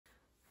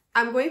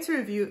I'm going to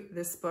review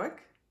this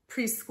book,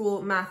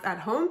 Preschool Math at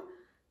Home,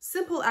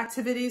 Simple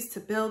Activities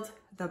to Build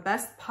the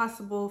Best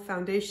Possible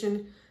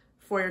Foundation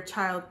for Your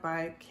Child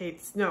by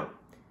Kate Snow.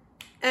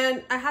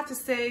 And I have to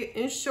say,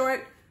 in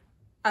short,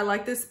 I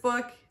like this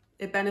book.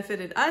 It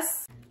benefited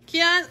us.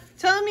 Kian,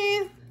 tell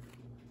me,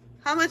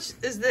 how much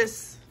is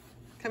this?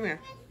 Come here.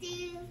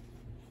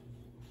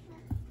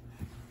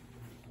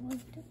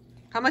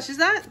 How much is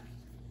that?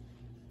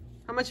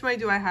 How much money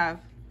do I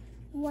have?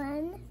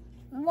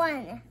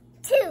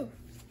 Two.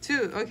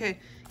 Two, okay.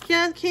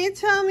 Can you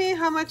tell me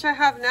how much I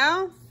have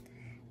now?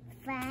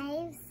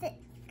 5, 6.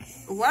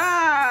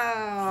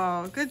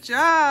 Wow, good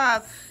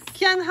job.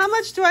 Kian, how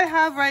much do I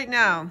have right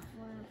now?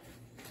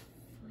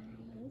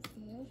 4,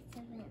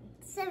 5,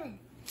 6, 7.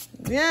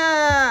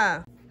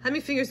 Yeah. How many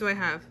fingers do I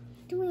have?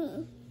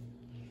 3,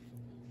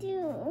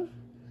 2,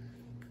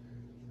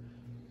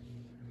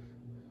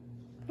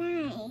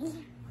 5,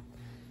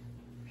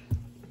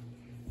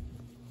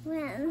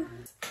 1.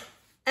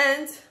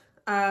 And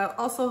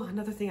also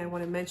another thing I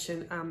want to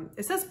mention,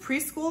 it says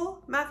preschool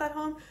math at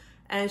home,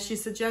 and she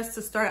suggests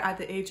to start at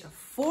the age of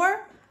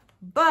 4,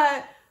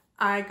 but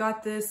I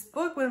got this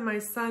book when my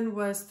son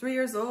was 3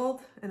 years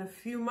old and a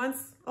few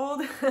months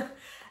old.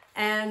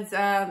 And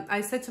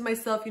I said to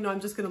myself, you know,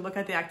 I'm just going to look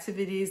at the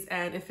activities,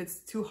 and if it's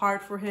too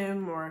hard for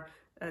him or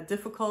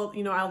difficult,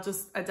 you know, I'll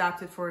just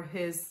adapt it for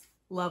his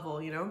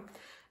level, you know.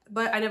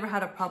 But I never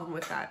had a problem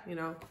with that, you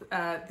know.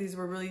 These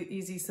were really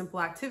easy, simple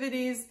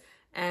activities,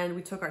 and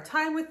we took our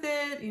time with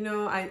it. You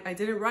know, I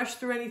didn't rush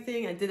through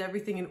anything. I did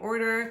everything in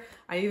order.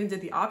 I even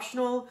did the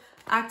optional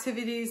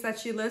activities that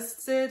she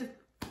listed.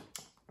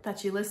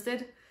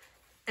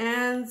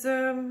 And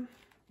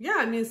yeah,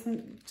 I mean,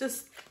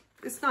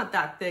 it's not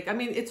that thick. I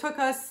mean, it took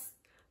us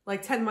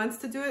like 10 months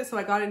to do it. So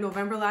I got it in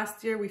November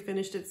last year. We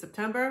finished it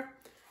September,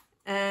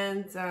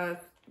 and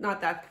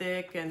not that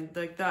thick. And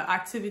the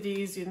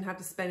activities, you didn't have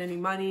to spend any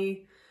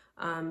money.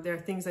 There are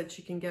things that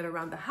you can get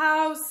around the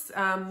house.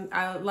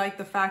 I like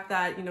the fact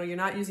that, you know, you're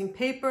not using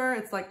paper.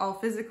 It's like all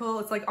physical.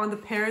 It's like on the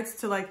parents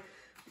to like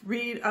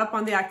read up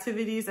on the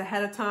activities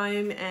ahead of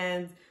time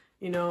and,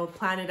 you know,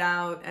 plan it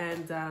out,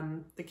 and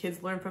the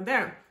kids learn from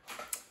there.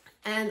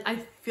 And I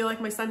feel like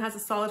my son has a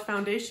solid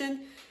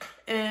foundation,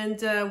 and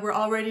we're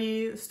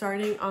already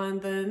starting on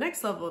the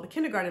next level, the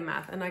kindergarten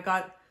math. And I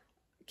got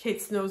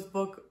Kate Snow's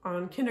book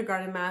on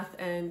kindergarten math,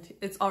 and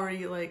it's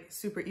already like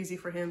super easy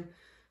for him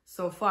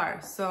so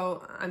far.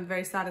 So I'm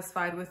very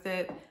satisfied with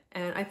it.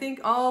 And I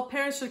think all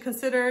parents should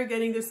consider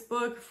getting this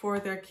book for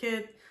their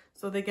kid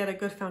so they get a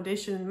good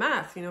foundation in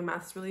math. You know,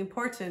 math's really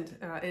important.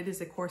 It is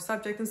a core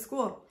subject in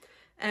school.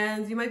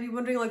 And you might be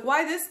wondering, like,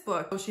 why this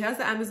book? Well, she has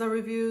the Amazon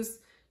reviews.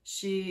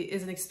 She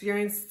is an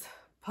experienced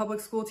public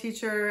school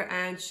teacher,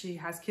 and she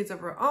has kids of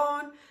her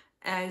own,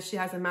 and she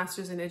has a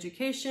master's in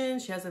education.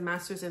 She has a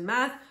master's in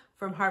math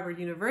from Harvard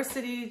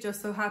University,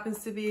 just so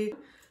happens to be.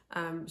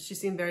 She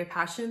seemed very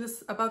passionate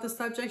about the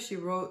subject. She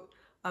wrote,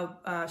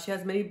 she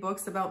has many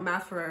books about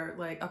math for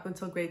like up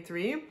until grade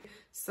 3.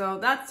 So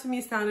that to me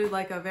sounded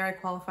like a very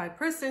qualified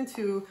person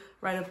to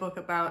write a book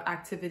about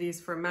activities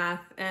for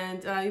math.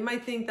 And you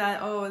might think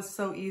that, oh, it's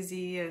so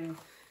easy and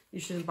you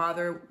shouldn't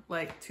bother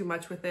like too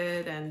much with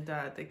it. And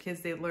the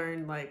kids, they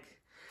learn like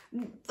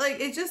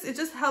it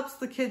just helps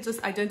the kid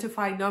just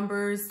identify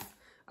numbers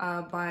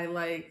by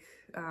like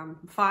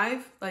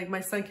 5. Like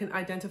my son can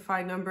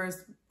identify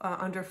numbers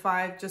under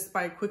 5 just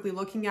by quickly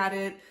looking at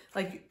it.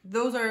 Like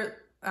those are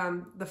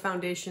the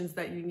foundations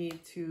that you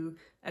need to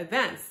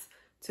advance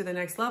to the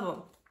next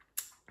level.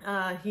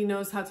 He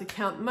knows how to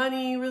count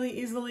money really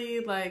easily.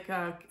 Like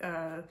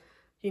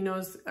he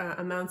knows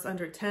amounts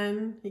under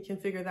 10. He can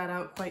figure that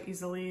out quite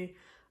easily.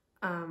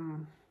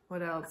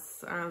 What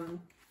else?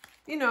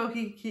 You know,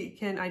 he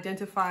can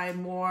identify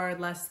more,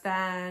 less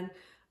than.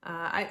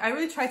 I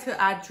really try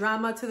to add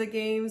drama to the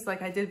games.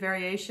 Like I did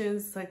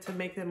variations like to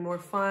make them more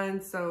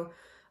fun. So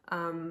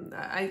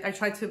I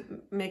tried to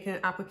make an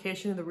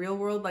application in the real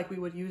world. Like we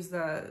would use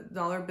the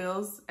dollar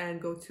bills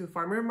and go to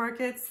farmer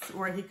markets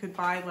where he could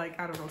buy like,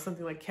 I don't know,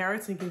 something like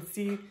carrots, and you can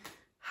see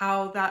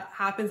how that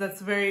happens.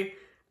 That's a very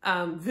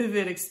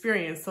vivid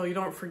experience, so you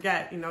don't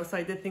forget, you know. So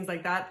I did things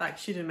like that. Like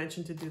she didn't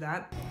mention to do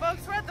that.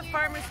 Folks, we're at the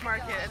farmer's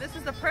market, and this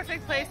is the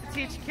perfect place to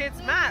teach kids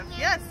math.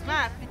 Yes,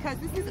 math, because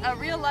this is a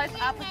real life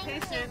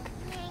application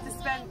to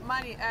spend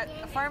money. At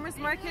a farmer's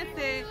market,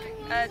 they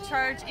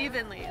charge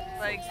evenly.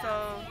 Like,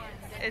 so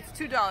it's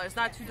 $2,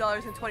 not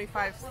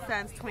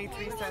 $2.25,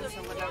 23 cents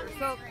or whatever.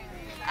 So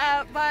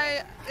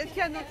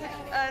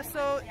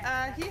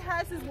he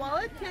has his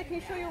wallet. Can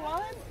you show your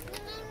wallet?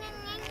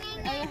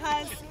 And it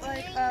has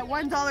like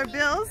 $1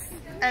 bills,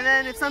 and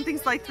then if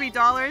something's like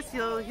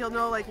 $3, he'll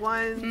know like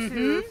 1,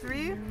 2,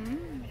 3.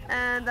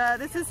 And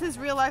this is his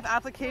real life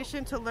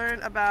application to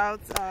learn about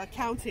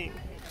counting.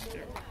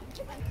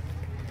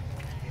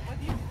 What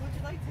would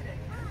you like today?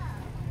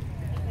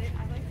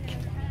 I'd like to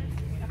have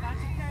a bunch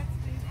of carrots,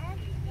 please.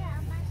 Yeah,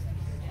 a bunch of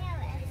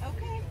carrots.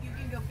 Okay, you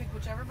can go pick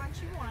whichever bunch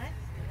you want.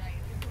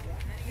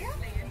 Yeah,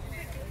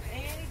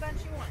 any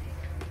bunch you want.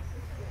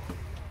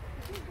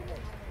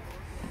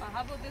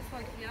 How about this this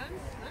one, Kian?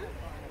 Huh?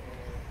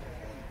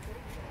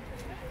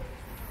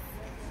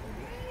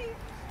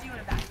 Do you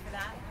want a bag for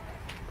that?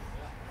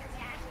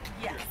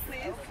 Yes,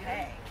 please.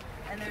 Okay.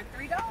 And they're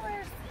 $3.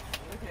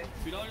 Okay.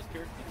 $3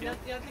 carrot. You have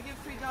to give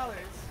 $3.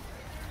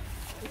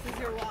 This is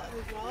your wallet.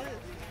 His wallet.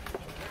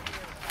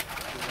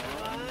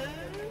 One.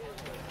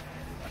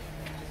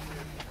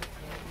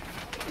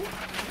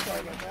 Sorry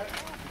about that.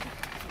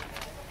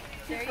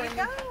 There you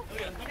go.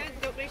 Okay,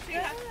 don't make sure you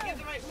have to give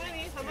the right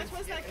money. How much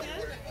was that,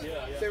 Kian?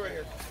 Yeah. Stay right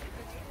here.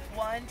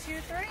 1, 2,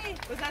 3.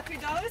 Was that $3,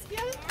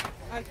 Kian?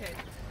 Okay.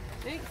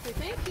 Thank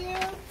you.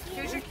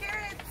 Here's your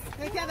carrots.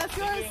 Okay, that's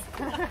yours.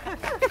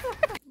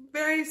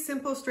 Very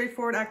simple,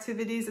 straightforward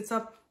activities. It's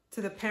up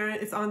to the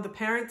parent. It's on the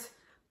parent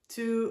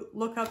to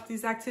look up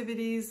these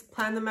activities,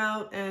 plan them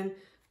out, and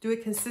do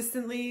it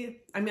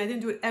consistently. I mean, I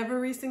didn't do it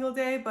every single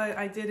day, but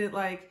I did it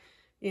like,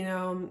 you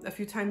know, a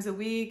few times a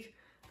week.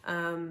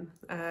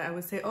 I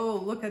would say, oh,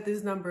 look at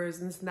these numbers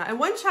and this and that. And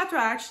one chapter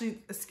I actually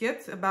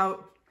skipped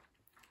about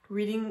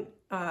reading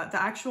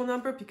the actual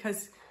number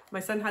because my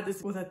son had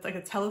this with like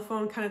a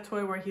telephone kind of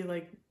toy where he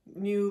like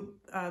knew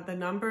the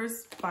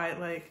numbers by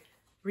like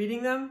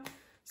reading them.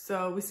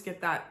 So we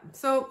skipped that.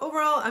 So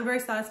overall, I'm very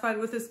satisfied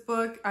with this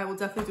book. I will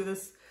definitely do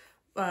this,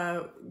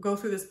 go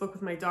through this book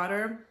with my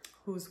daughter,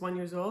 who's 1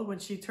 year old. When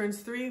she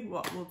turns 3,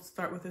 we'll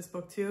start with this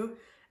book too.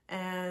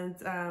 And,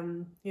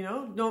 you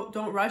know,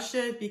 don't rush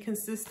it, be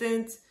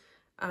consistent.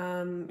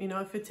 You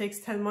know, if it takes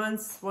 10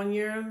 months, 1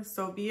 year,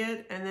 so be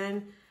it. And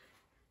then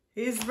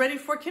he's ready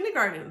for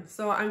kindergarten.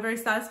 So I'm very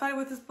satisfied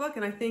with this book.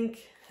 And I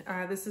think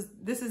this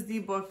is the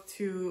book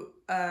to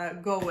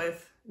go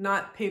with,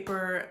 not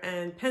paper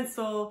and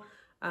pencil.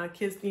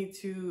 Kids need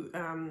to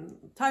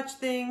touch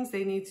things.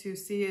 They need to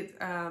see it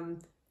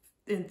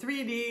in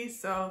 3D.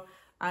 So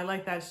I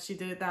like that she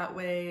did it that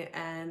way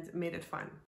and made it fun.